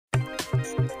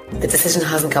The decision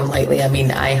hasn't come lightly. I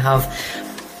mean, I have,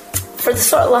 for the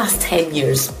sort of last 10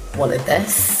 years, wanted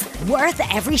this. Worth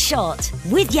every shot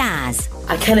with Yaz.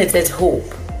 I kind of did hope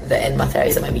that in my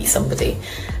 30s I might meet somebody,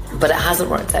 but it hasn't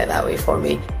worked out that way for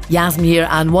me. Yasmin here,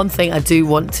 and one thing I do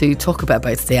want to talk about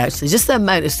today, actually, just the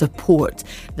amount of support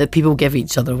that people give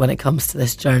each other when it comes to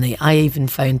this journey. I even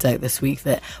found out this week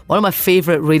that one of my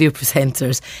favourite radio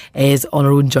presenters is on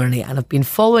her own journey, and I've been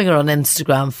following her on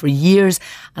Instagram for years,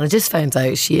 and I just found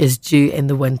out she is due in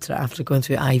the winter after going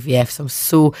through IVF.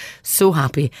 So I'm so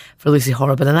happy for Lucy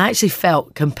Horriban, and I actually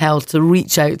felt compelled to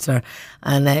reach out to her,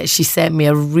 and she sent me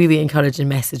a really encouraging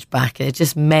message back, and it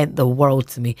just meant the world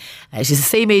to me. She's the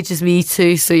same age as me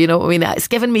too, so you know what I mean, it's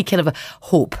given me kind of a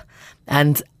hope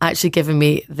and actually given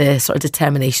me the sort of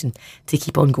determination to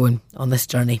keep on going on this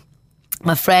journey.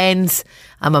 My friends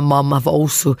and my mum have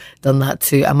also done that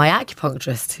too, and my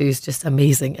acupuncturist, who's just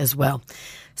amazing as well.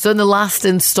 So in the last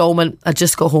instalment, I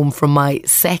just got home from my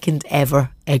second ever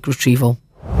egg retrieval.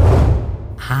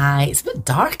 Hi, it's a bit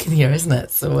dark in here, isn't it?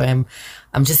 So I'm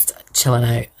just chilling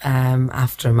out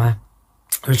after my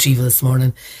retrieval this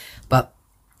morning, but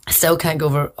I still can't go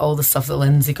over all the stuff that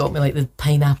Lindsay got me, like the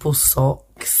pineapple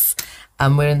socks.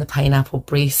 I'm wearing the pineapple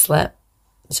bracelet,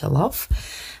 which I love.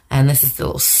 And this is the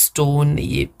little stone that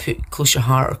you put close your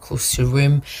heart or close your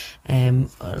womb.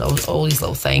 All these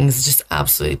little things, just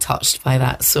absolutely touched by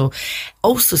that. So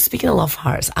also, speaking of love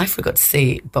hearts, I forgot to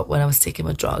say, but when I was taking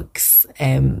my drugs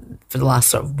for the last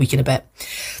sort of week and a bit,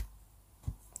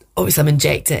 obviously I'm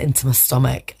injecting it into my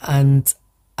stomach, and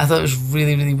I thought it was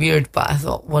really, really weird, but I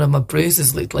thought one of my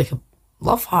bruises looked like a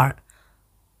love heart.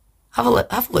 Have a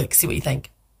look, see what you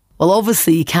think. Well,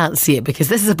 obviously you can't see it because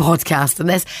this is a podcast and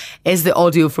this is the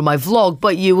audio from my vlog,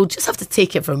 but you will just have to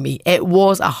take it from me. It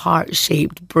was a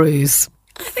heart-shaped bruise.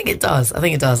 I think it does.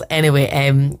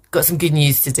 Anyway, got some good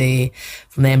news today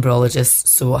from the embryologist.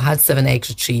 So I had 7 eggs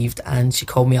retrieved, and she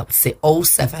called me up to say all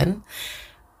 7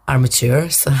 are mature,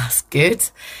 so that's good.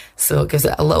 So it gives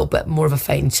it a little bit more of a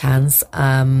fighting chance.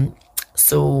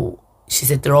 So she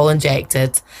said they're all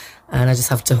injected, and I just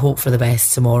have to hope for the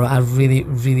best tomorrow. I really,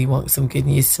 really want some good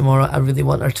news tomorrow. I really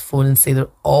want her to phone and say I'd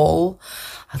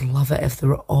love it if they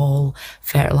were all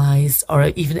fertilised, or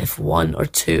even if 1 or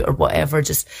 2 or whatever.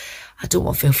 Just, I don't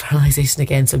want failed fertilisation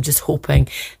again, so I'm just hoping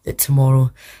that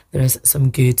tomorrow there is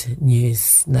some good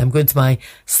news. Now I'm going to my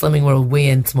Slimming World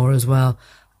weigh-in tomorrow as well.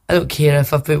 I don't care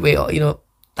if I've put weight on,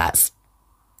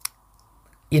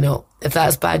 if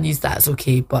that's bad news, that's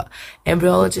okay. But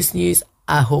embryologist news,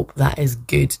 I hope that is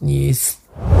good news.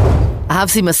 I have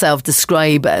seen myself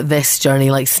describe this journey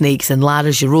like snakes and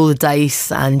ladders. You roll the dice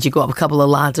and you go up a couple of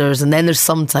ladders, and then there's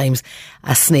sometimes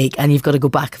a snake and you've got to go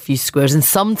back a few squares, and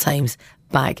sometimes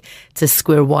back to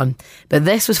square one. But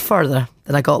this was further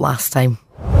than I got last time.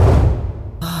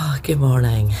 Oh, good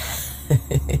morning.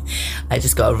 I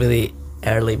just got a really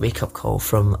early wake-up call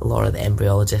from Laura, the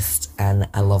embryologist, and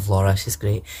I love Laura, she's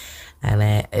great.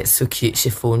 And it's so cute, she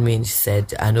phoned me and she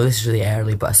said, I know this is really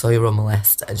early, but I saw you were on my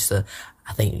list, and she said,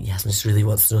 I think Yasmin just really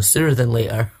wants to know sooner than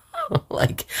later.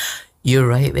 Like, you're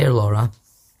right there, Laura.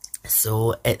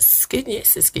 So it's good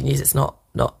news, it's not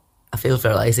a failed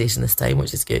fertilisation this time,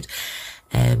 which is good.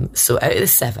 So out of the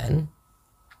 7,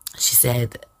 she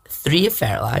said 3 have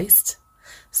fertilised,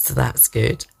 so that's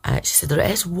good. She said there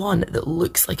is 1 that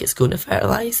looks like it's going to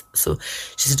fertilise. So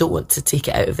she said, don't want to take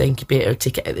it out of the incubator,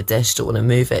 take it out of the dish, don't want to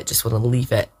move it, just want to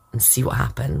leave it and see what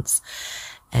happens.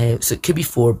 So it could be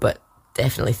 4, but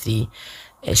definitely 3.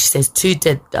 She says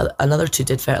another 2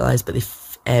 did fertilise, but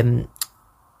it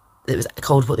was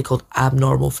called what they called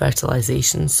abnormal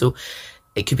fertilisation. So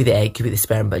it could be the egg, could be the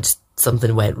sperm, but just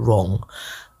something went wrong.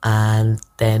 And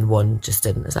then 1 just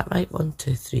didn't. Is that right? 1,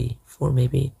 2, 3, 4,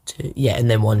 maybe 2. Yeah, and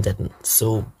then 1 didn't.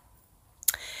 So,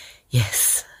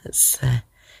 yes, it's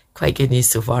quite good news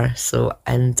so far. So,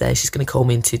 and she's going to call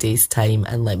me in 2 days' time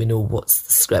and let me know what's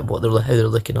the script, how they're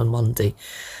looking on Monday.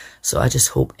 So I just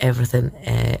hope everything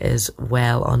is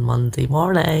well on Monday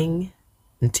morning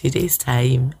in 2 days'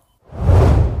 time.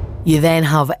 You then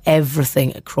have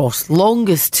everything across.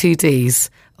 Longest 2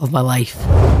 days of my life.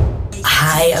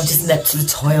 Hi, I've just nipped to the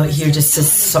toilet here just to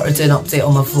sort of do an update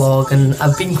on my vlog, and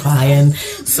I've been crying,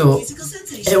 so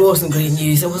it wasn't great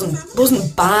news. It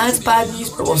wasn't bad news,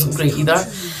 but it wasn't great either.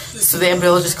 So the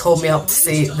embryologist called me up to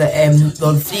say that there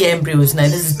are 3 embryos now.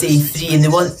 This is day 3,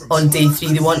 and on day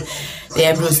 3 they want the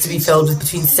embryos to be filled with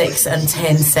between 6 and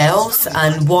 10 cells,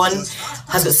 and 1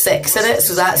 has got 6 in it,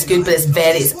 so that's good, but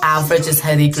it's average is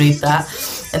how they grade that,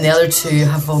 and the other 2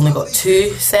 have only got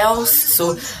 2 cells.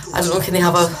 So I don't know, can they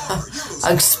have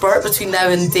a spurt between now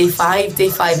and day 5? Day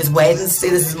 5 is Wednesday,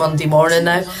 this is Monday morning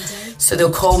now, so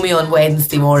they'll call me on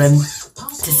Wednesday morning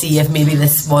to see if maybe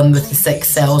this one with the 6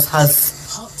 cells has,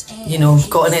 you know,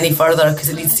 gotten any further, because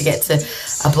it needs to get to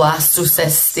a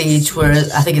blastocyst stage where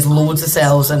I think it's loads of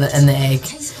cells in the egg.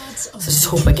 So I just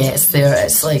hope it gets there.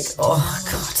 It's like, oh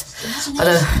God, I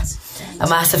had a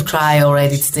massive cry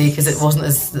already today because it wasn't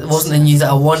the news that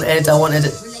I wanted. I wanted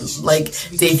it, like,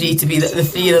 day 3 to be the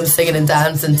 3 of them singing and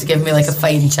dancing to give me like a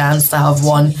fighting chance to have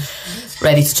one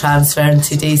ready to transfer in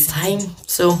 2 days' time.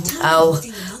 So I'll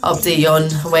update you on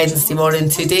Wednesday morning in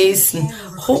 2 days, and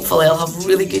hopefully I'll have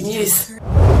really good news.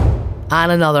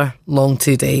 And another long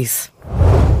 2 days.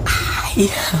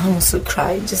 I'm also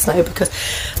crying just now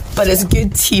but it's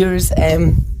good tears.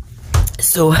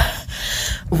 So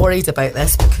worried about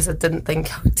this because I didn't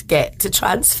think I would get to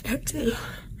transfer today.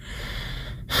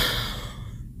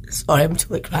 Sorry, I'm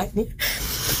totally crying here.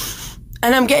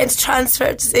 And I'm getting to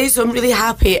transfer today, so I'm really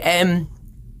happy.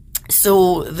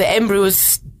 So the embryo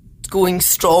is going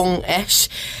strong-ish,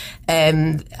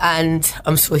 and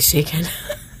I'm so shaking.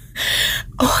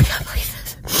 Oh, I can't believe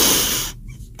this.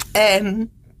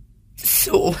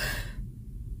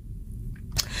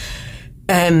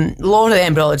 Laura, the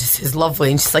embryologist, is lovely,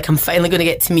 and she's like, I'm finally going to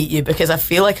get to meet you because I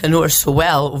feel like I know her so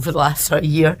well over the last sort of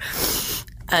year.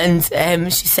 And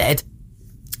she said,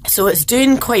 so it's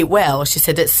doing quite well. She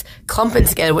said it's clumping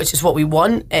together, which is what we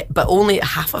want, but only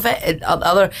half of it. The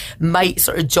other might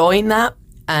sort of join that.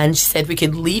 And she said we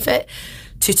could leave it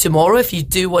to tomorrow if you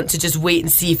do want to just wait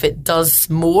and see if it does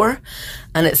more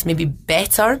and it's maybe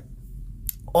better.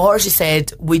 Or she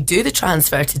said we do the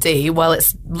transfer today while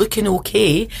it's looking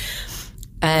okay.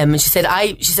 She said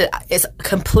it's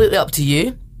completely up to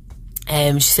you.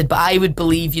 She said, but I would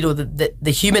believe, you know, that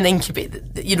the human incubator,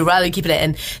 you know, rather than keeping it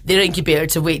in their incubator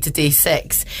to wait to day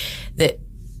 6, that,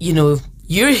 you know,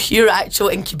 your actual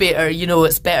incubator, you know,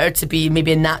 it's better to be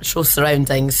maybe in natural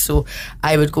surroundings. So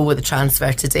I would go with the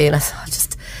transfer today. And I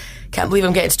just can't believe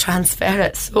I'm getting to transfer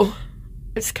it. So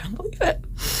I just can't believe it,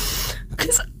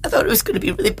 because I thought it was going to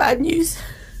be really bad news.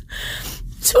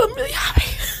 So I'm really happy.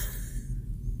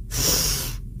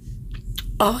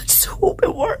 Oh, I just hope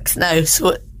it works now.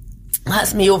 So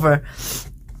that's me over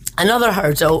another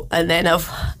hurdle, and then I'll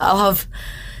have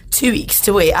 2 weeks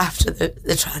to wait after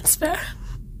the transfer.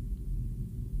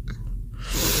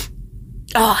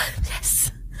 Oh,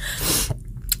 yes.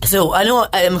 So I know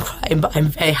I am crying, but I'm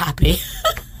very happy.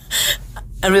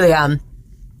 I really am.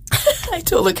 I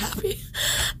don't look happy,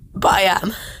 but I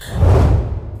am.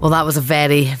 Well, that was a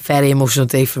very, very emotional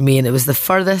day for me, and it was the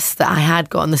furthest that I had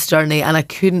got on this journey, and I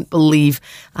couldn't believe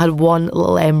I had one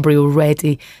little embryo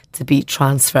ready to be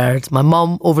transferred. My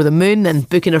mum over the moon and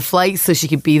booking her flights so she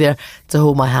could be there to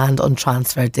hold my hand on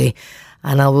transfer day.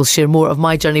 And I will share more of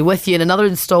my journey with you in another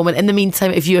instalment. In the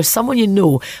meantime, if you are someone you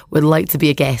know would like to be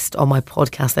a guest on my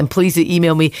podcast, then please do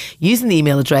email me using the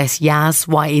email address Yaz,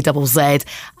 YAZZ,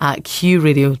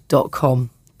 @qradio.com.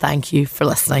 Thank you for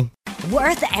listening.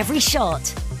 Worth every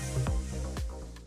shot